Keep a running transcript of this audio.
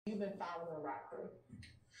You've been following the rock group?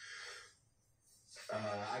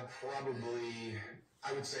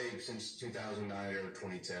 I would say since 2009 or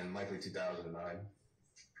 2010, likely 2009.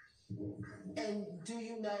 And do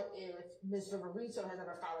you know if Ysl.Rico has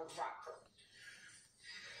ever followed the rock group?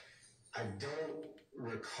 I don't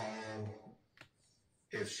recall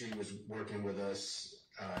if she was working with us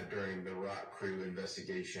during the rock crew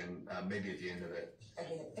investigation, maybe at the end of it.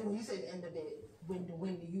 Again, and when you say the end of it, when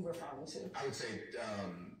do you referring to? I would say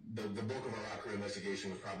the bulk of our rock crew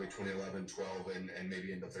investigation was probably 2011, 12, and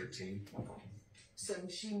maybe into 13. Okay. So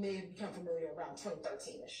she may have become familiar around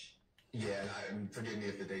 2013-ish. Yeah, and forgive me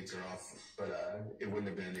if the dates are off, but it wouldn't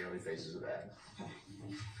have been in the early phases of that. Okay.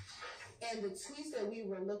 And the tweets that we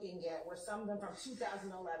were looking at were some of them from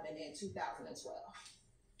 2011 and 2012.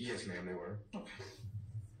 Yes, ma'am, they were. Okay.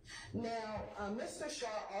 Now, Mr. Shaw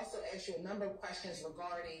also asked you a number of questions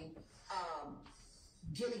regarding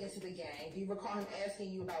getting into the gang. Do you recall him asking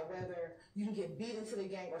you about whether you can get beat into the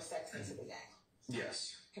gang or sex into the gang?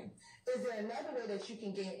 Yes. Okay. Is there another way that you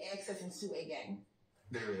can gain access into a gang?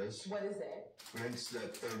 There is. What is that? And it's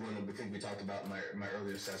that third one I think we talked about in my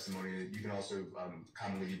earlier testimony. You can also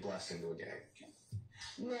commonly be blessed into a gang. Okay.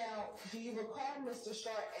 Now, do you recall Mr. Shaw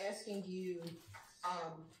asking you,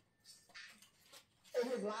 in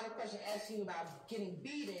his line of question, asking you about getting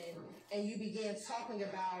beaten, and you began talking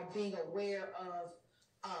about being aware of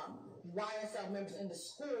YSL members in the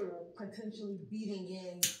school potentially beating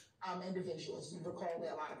in individuals? You recall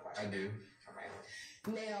that line of question? I do. All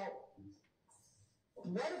right. Now,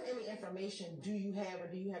 what, if any, information do you have or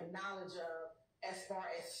do you have knowledge of as far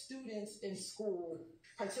as students in school,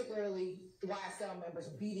 particularly YSL members,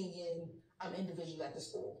 beating in individuals at the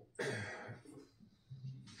school?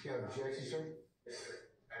 You have objection, sir? Yes, sir.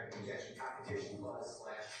 I have objection. Competition clause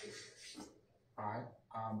 / All right.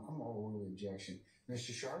 I'm over the objection.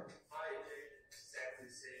 Mr. Sharp? I object exactly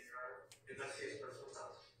the same, Your Honor. Investigate personal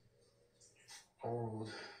knowledge. Hold.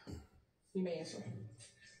 You may answer.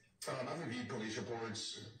 I've reviewed police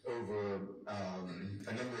reports over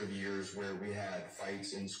a number of years where we had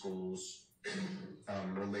fights in schools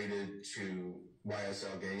related to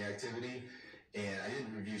YSL gang activity, and I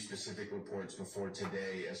didn't review specific reports before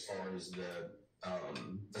today as far as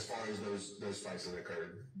those fights that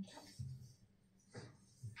occurred.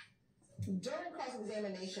 During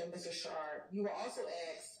cross-examination, Mr. Sharp, you were also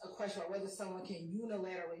asked a question about whether someone can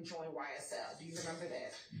unilaterally join YSL. Do you remember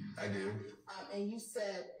that? I do. And you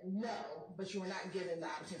said no, but you were not given the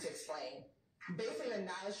opportunity to explain. Based on your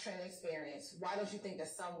knowledge, training, experience, why don't you think that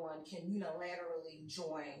someone can unilaterally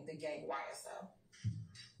join the gang YSL?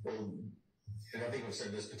 Well, and I think I've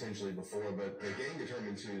said this potentially before, but the gang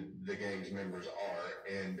determines who the gang's members are.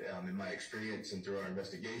 And in my experience and through our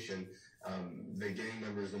investigation, the gang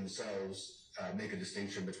members themselves make a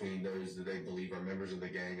distinction between those that they believe are members of the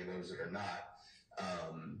gang and those that are not.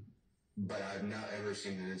 But I've not ever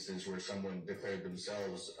seen an instance where someone declared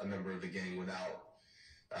themselves a member of the gang without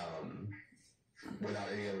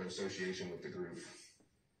any other association with the group.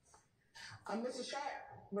 Mr. Sharp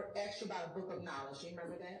asked you about a book of knowledge. Do you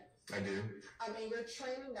remember that? I do. In your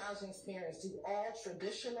training, knowledge, and experience, do all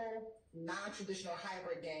traditional, non-traditional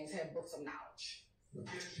hybrid gangs have books of knowledge?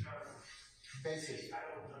 Yes, Your Honor. Basic. I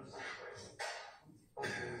don't understand the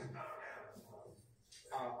question.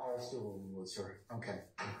 I'll still rule, sir. Okay.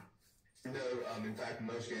 No, in fact,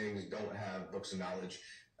 most gangs don't have books of knowledge.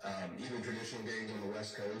 Even traditional gangs on the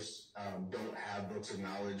West Coast don't have books of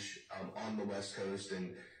knowledge on the West Coast.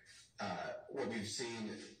 And what we've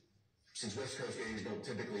seen, since West Coast gangs don't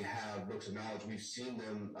typically have books of knowledge, we've seen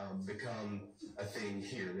them become a thing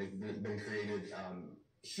here. They've been created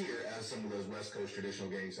here as some of those West Coast traditional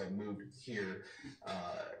gangs have moved here.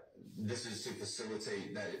 This is to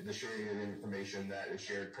facilitate that the sharing of information that is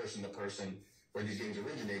shared person to person where these gangs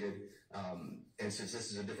originated. And since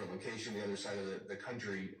this is a different location, the other side of the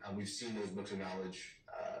country, we've seen those books of knowledge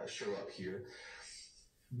show up here.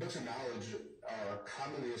 Books of knowledge are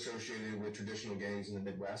commonly associated with traditional gangs in the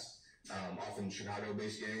Midwest, often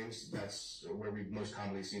Chicago-based gangs. That's where we've most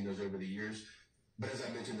commonly seen those over the years. But as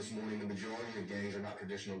I mentioned this morning, the majority of gangs are not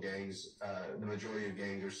traditional gangs. The majority of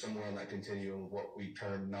gangs are somewhere on that continuum of what we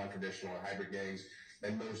term non-traditional or hybrid gangs,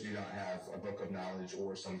 and most do not have a book of knowledge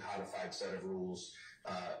or some codified set of rules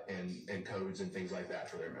and codes and things like that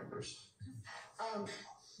for their members.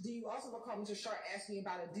 Do you also recall Mr. Sharp asking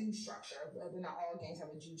about a due structure, whether or not all gangs have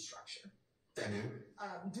a due structure? I do.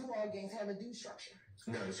 Do all gangs have a due structure?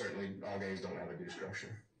 No, certainly all gangs don't have a due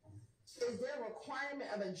structure. Is there a requirement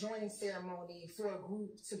of a joining ceremony for a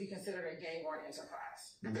group to be considered a gang or an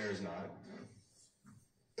enterprise? There is not.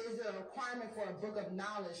 Is there a requirement for a book of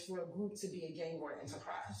knowledge for a group to be a gang or an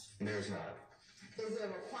enterprise? There's not. Is there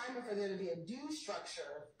a requirement for there to be a due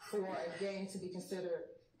structure for a gang to be considered,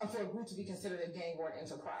 for a group to be considered a gang or an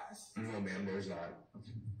enterprise? No, ma'am, there's not.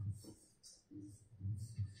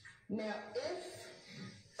 Now,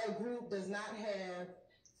 if a group does not have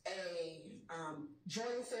a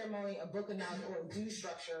joining ceremony, a book of knowledge, or a due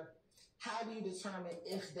structure, how do you determine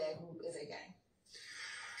if that group is a gang?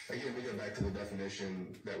 Again, we go back to the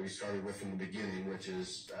definition that we started with from the beginning, which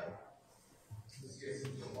is the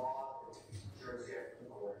law, jurisdiction,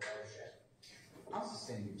 or fellowship. I'll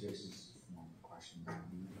sustain the objections. One question,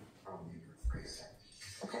 you probably need to rephrase that.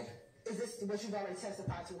 Okay. Is this what you've already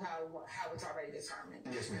testified to, how it's already determined?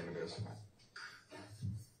 yes, ma'am, it is.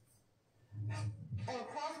 On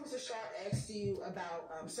cross, Mr. Sharp asked you about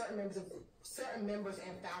certain members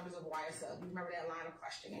and founders of YSL. Do you remember that line of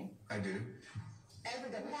questioning? I do. As a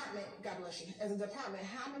department, God bless you, as a department,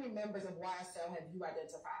 how many members of YSL have you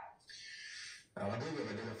identified? I believe we've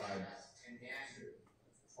identified. And answer.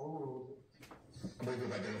 I believe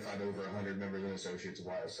we've identified over 100 members and associates of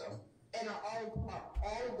YSL. And are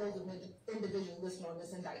all of those individuals listed on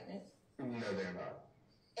this indictment? No, they're not.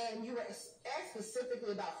 And you were asked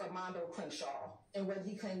specifically about Fernando Crenshaw and whether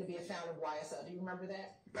he claimed to be a founder of YSL. Do you remember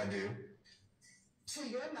that? I do. To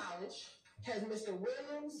your knowledge, has Mr.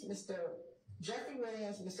 Williams, Mr. Jeffrey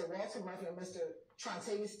Williams, Mr. Walter Murphy, and Mr.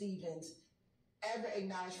 Trontavious Stevens ever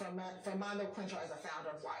acknowledged Fernando Crenshaw as a founder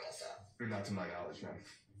of YSL? Not to my knowledge, ma'am.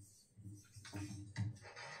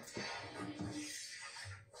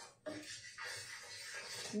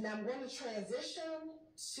 Now I'm going to transition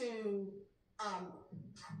to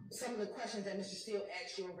some of the questions that Mr. Steele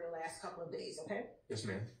asked you over the last couple of days, okay? Yes,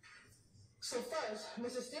 ma'am. So first,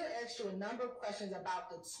 Mr. Steele asked you a number of questions about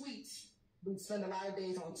the tweets. We spend a lot of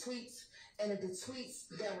days on tweets, and if the tweets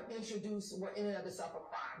that were introduced were in and of itself a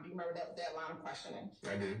crime. Do you remember that line of questioning?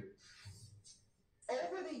 I do.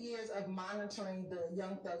 Over the years of monitoring the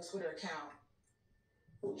Young Thug Twitter account,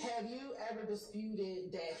 have you ever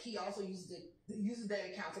disputed that he also uses that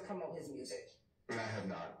account to promote his music? I have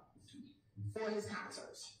not. For his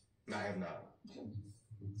concerts? I have not.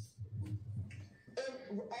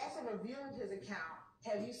 And also reviewing his account,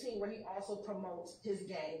 have you seen where he also promotes his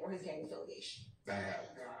gang or his gang affiliation? I have.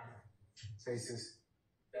 Faces.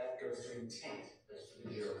 That goes to intent. That's to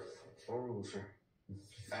the jury. Overruled, sir.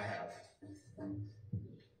 I have.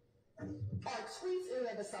 Are tweets in and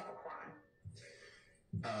of itself a crime?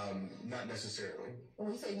 Not necessarily.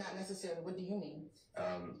 When you say not necessarily, what do you mean?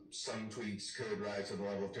 Some tweets could rise to the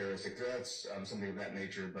level of terroristic threats, something of that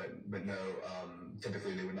nature, but no,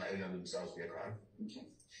 typically they would not in and of themselves be a crime. Okay.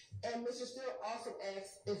 And Mr. Steele also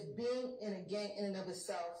asks if being in a gang in and of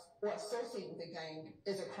itself or associating with a gang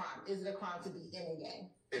is a crime. Is it a crime to be in a gang?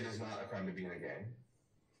 It is not a crime to be in a gang.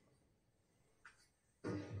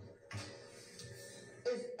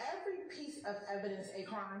 Is every piece of evidence a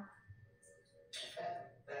crime?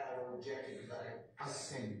 That I will reject it because I'll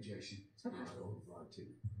sustain the objection. Okay.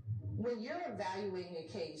 When you're evaluating a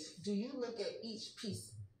case, do you look at each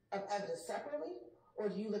piece of evidence separately, or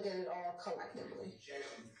do you look at it all collectively?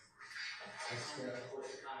 objection.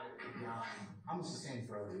 I'm sustaining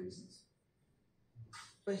for other reasons.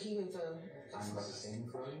 But he was I'm sustaining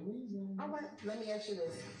for other reasons. all right, let me ask you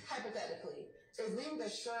this. Hypothetically, is leaving the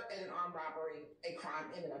shirt at an armed robbery a crime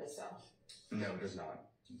in and of itself? No, it is not.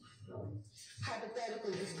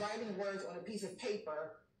 Hypothetically, is writing words on a piece of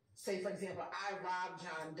paper, say for example, I robbed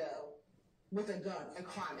John Doe with a gun, a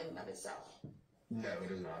crime in and of itself? No,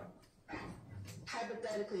 it is not.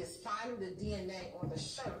 Hypothetically, is finding the DNA on the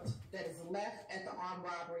shirt that is left at the armed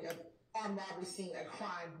robbery scene a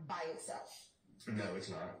crime by itself? No, it's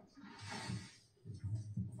not.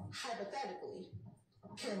 Hypothetically,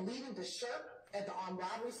 can leaving the shirt at the armed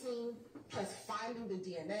robbery scene plus finding the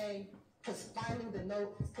DNA plus finding the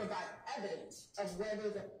note provide evidence of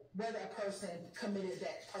whether a person committed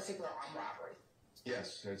that particular armed robbery?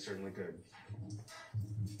 Yes, it certainly could.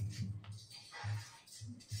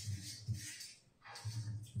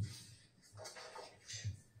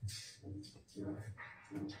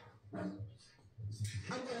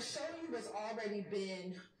 I'm going to show you what's already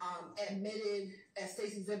been admitted as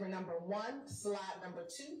Stacey Exhibit number 1, slide number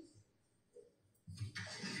 2.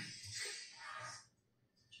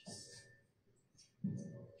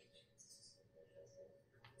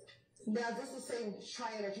 Now, this is the same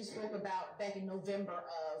trial that you spoke about back in November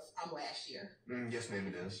of last year. Yes, ma'am,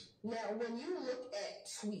 it is. Now, when you look at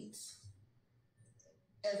tweets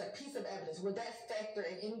as a piece of evidence, would that factor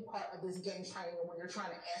in any part of this gang trial when you're trying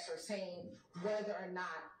to ascertain whether or not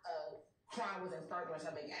a crime was in furtherance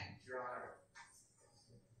of a gang? Your Honor.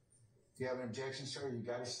 If you have an objection, sir, you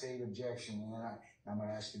got to state objection, and I'm going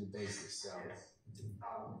to ask you the basis. So,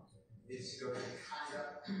 It's good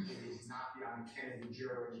conduct. It is not the uncanny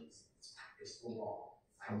jury. It's the law.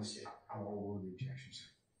 I understand. I'll overrule the objection, sir.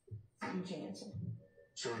 You can answer.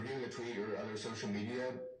 So reviewing a tweet or other social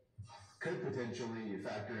media could potentially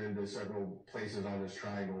factor into several places on this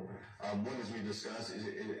triangle. One, as we discussed, is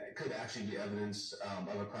it could actually be evidence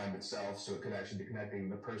of a crime itself, so it could actually be connecting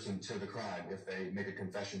the person to the crime if they make a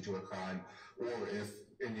confession to a crime, or if,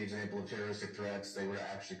 in the example of terroristic threats, they were to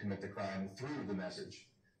actually commit the crime through the message.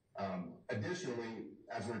 Additionally,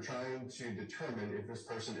 as we're trying to determine if this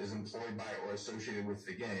person is employed by or associated with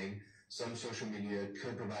the gang, some social media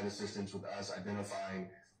could provide assistance with us identifying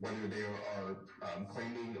whether they are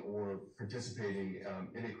claiming or participating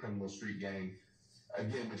in a criminal street gang,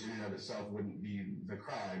 again, which in and of itself wouldn't be the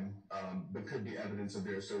crime, but could be evidence of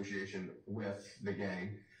their association with the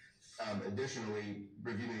gang. Additionally,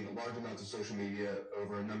 reviewing large amounts of social media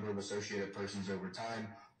over a number of associated persons over time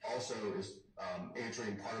also is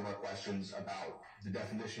answering part of our questions about the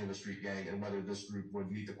definition of a street gang and whether this group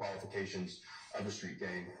would meet the qualifications of a street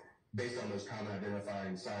gang based on those common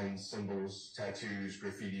identifying signs, symbols, tattoos,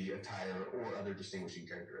 graffiti, attire, or other distinguishing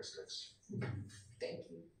characteristics. Thank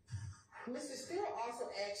you. Mr. Steele also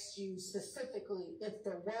asked you specifically if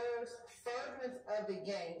the words furtherance of the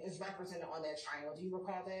gang is represented on that triangle. Do you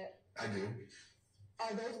recall that? I do.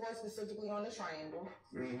 Are those words specifically on the triangle?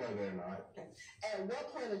 No, they're not. Okay. At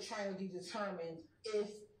what point in the triangle do you determine if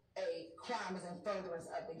a crime is in furtherance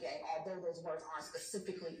of the gang, although those words aren't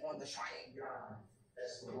specifically on the triangle? Your Honor,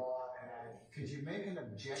 that's the law, and Could you make an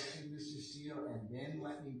objection, Mr. Steele, and then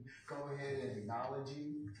let me go ahead and acknowledge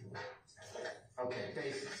you? Okay,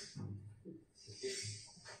 basis. it's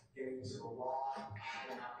getting into the law. I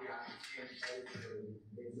will not be on the jury.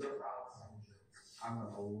 Your problem. I'm going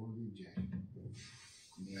to overrule the objection.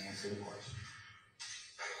 Let me answer the question.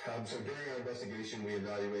 So during our investigation, we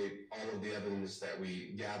evaluate all of the evidence that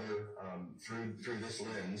we gather through this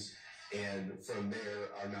lens, and from there,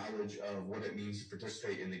 our knowledge of what it means to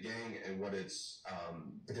participate in the gang and what its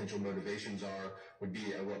potential motivations are would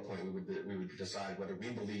be at what point we would decide whether we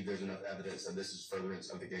believe there's enough evidence that this is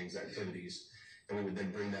furtherance of the gang's activities, and we would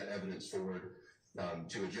then bring that evidence forward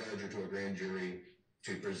to a judge or to a grand jury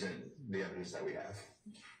to present the evidence that we have.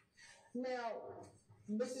 Now,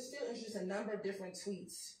 Mr. Steele introduced a number of different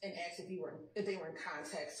tweets and asked if they were in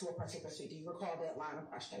context to a particular tweet. Do you recall that line of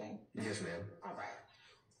questioning? Yes, ma'am. All right.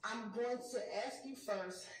 I'm going to ask you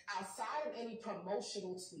first, outside of any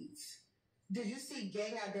promotional tweets, did you see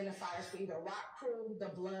gang identifiers for either Rock Crew, the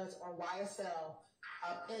Bloods, or YSL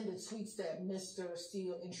in the tweets that Mr.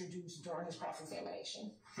 Steele introduced during his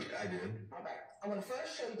cross-examination? I did. All right. I'm going to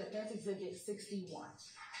first show you Defense Exhibit 61.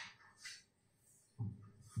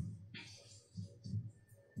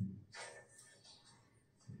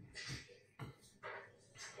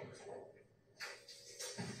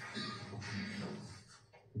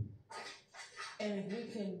 And if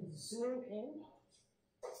we can zoom in.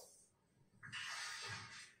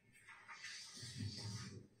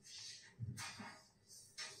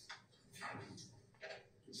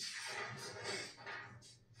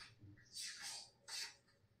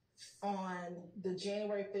 On the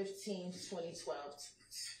January 15th, 2012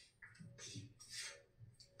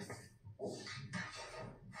 tweets.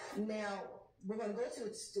 Now, we're going to go to the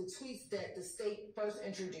tweets that the state first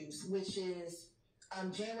introduced, which is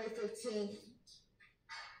January 15th.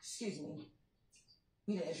 Excuse me.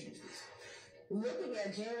 We didn't introduce these. Looking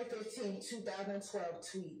at January 15th, 2012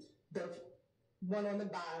 tweet, the one on the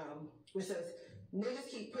bottom, which says, niggas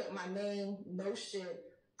keep putting my name, no shit,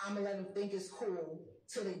 I'ma let them think it's cool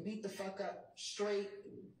till they beat the fuck up straight,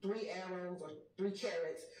 3 arrows or 3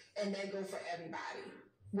 carrots, and that go for everybody.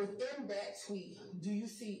 Within that tweet, do you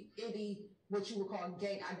see any, what you would call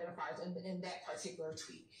gang identifiers in that particular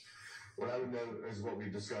tweet? What I would note is what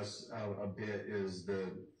we've discussed a bit is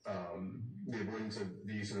the avoidance of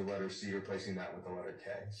the use of the letter C, replacing that with the letter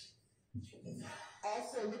K.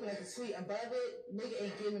 Also, looking at the tweet above it, nigga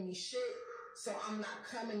ain't giving me shit, so I'm not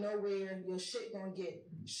coming nowhere. Your shit gonna get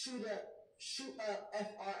shoot up,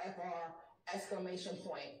 FR, exclamation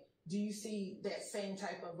point. Do you see that same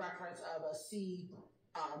type of reference of a C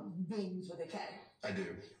being used with a K? I do.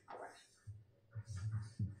 All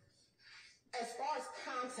right. As far as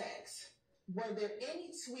context, were there any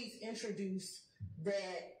tweets introduced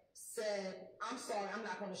that said, I'm sorry, I'm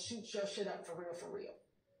not going to shoot your shit up for real?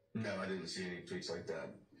 No, I didn't see any tweets like that.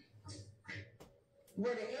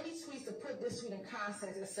 Were there any tweets to put this tweet in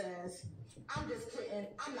context that says, I'm just kidding,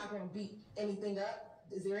 I'm not going to beat anything up?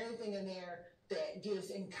 Is there anything in there that gives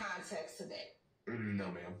in context to that?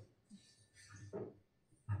 No, ma'am.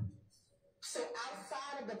 So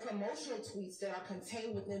outside of the promotional tweets that are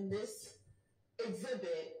contained within this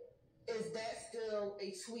exhibit, is that still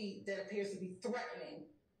a tweet that appears to be threatening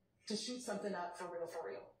to shoot something up for real, for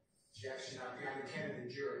real? Objection, not beyond the ken of the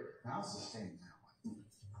jury. I'll sustain that one.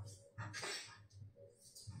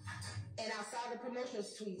 And outside of promotional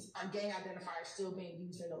tweets, are gang identifiers still being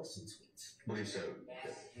used in those two tweets? I believe so.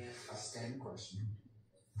 A stand question.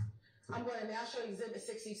 I'm going to now show you Exhibit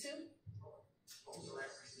 62,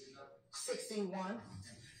 61.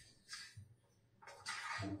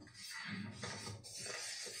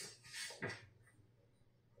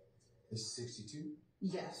 This is 62?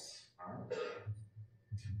 Yes. All right.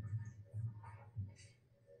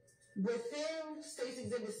 Within State's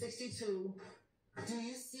Exhibit 62, do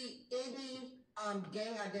you see any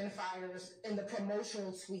gang identifiers in the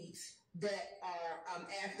promotional tweets that are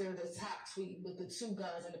after the top tweet with the two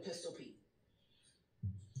guns and the pistol Pete?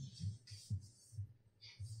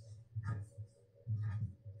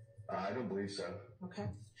 I don't believe so. Okay.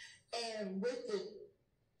 And with the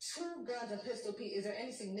two guns and pistol Pete, is there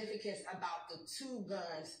any significance about the two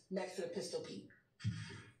guns next to the pistol Pete?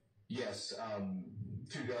 Yes,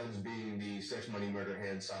 two guns being the sex, money, murder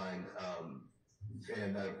hand sign,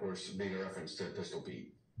 and that, of course, being a reference to Pistol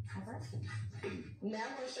Pete. All right. Now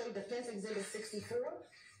I'm going to show you Defense Exhibit 64.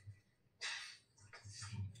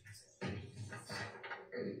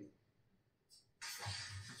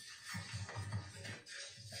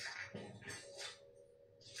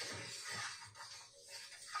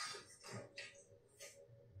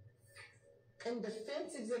 In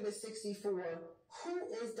Defense Exhibit 64, who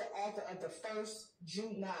is the author of the first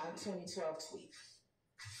June 9, 2012 tweet?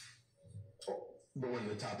 The one at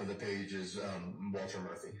the top of the page is Walter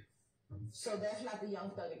Murphy. So that's not the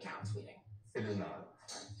Young Thug account tweeting. It is not.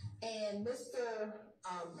 And Mr.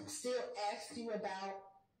 Steele asked you about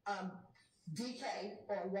DK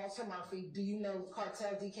or Walter Murphy. Do you know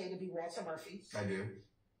Cartel DK to be Walter Murphy? I do.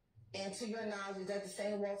 And to your knowledge, is that the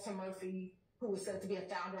same Walter Murphy who was said to be a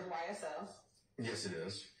founder of YSL? Yes, it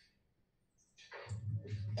is.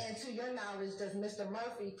 And to your knowledge, does Mr.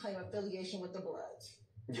 Murphy claim affiliation with the Bloods?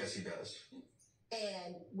 Yes, he does.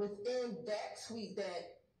 And within that tweet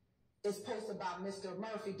that is posted by Mr.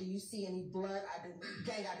 Murphy, do you see any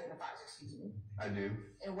gang identifiers, excuse me? I do.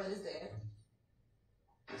 And what is that?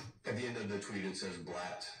 At the end of the tweet, it says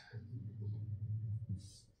Blatt,